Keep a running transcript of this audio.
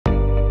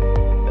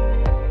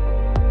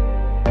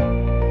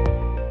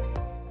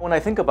When I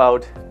think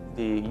about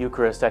the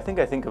Eucharist, I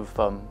think of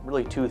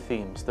really two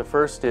themes. The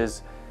first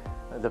is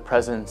the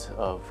presence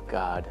of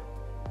God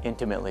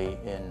intimately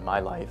in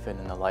my life and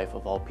in the life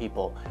of all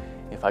people.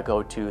 If I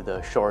go to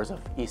the shores of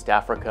East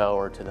Africa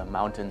or to the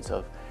mountains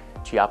of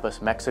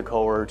Chiapas,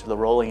 Mexico, or to the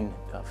rolling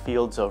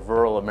fields of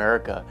rural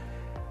America,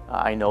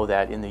 I know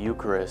that in the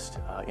Eucharist,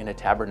 in a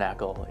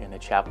tabernacle, in a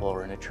chapel,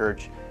 or in a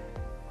church,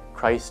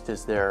 Christ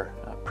is there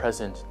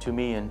present to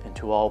me and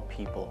to all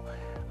people,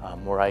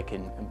 where I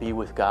can be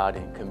with God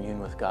and commune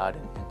with God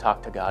and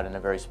talk to God in a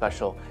very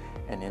special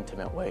and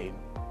intimate way.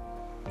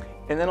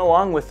 And then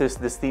along with this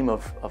theme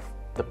of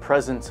the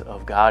presence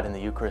of God in the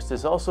Eucharist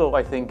is also,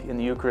 I think, in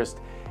the Eucharist,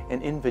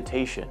 an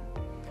invitation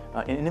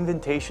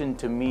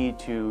to me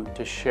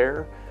to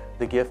share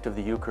the gift of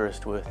the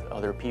Eucharist with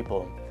other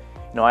people.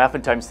 I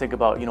oftentimes think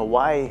about,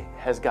 why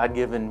has God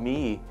given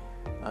me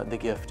the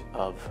gift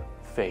of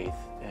faith?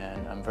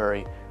 And I'm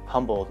very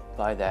humbled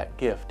by that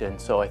gift. And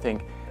so I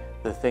think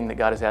the thing that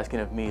God is asking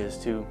of me is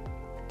to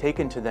take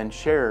and to then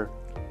share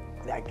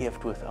that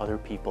gift with other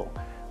people.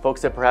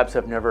 Folks that perhaps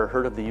have never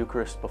heard of the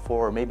Eucharist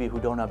before, or maybe who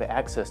don't have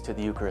access to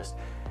the Eucharist,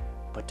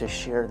 but to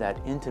share that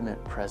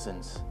intimate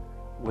presence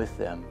with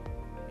them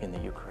in the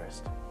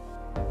Eucharist.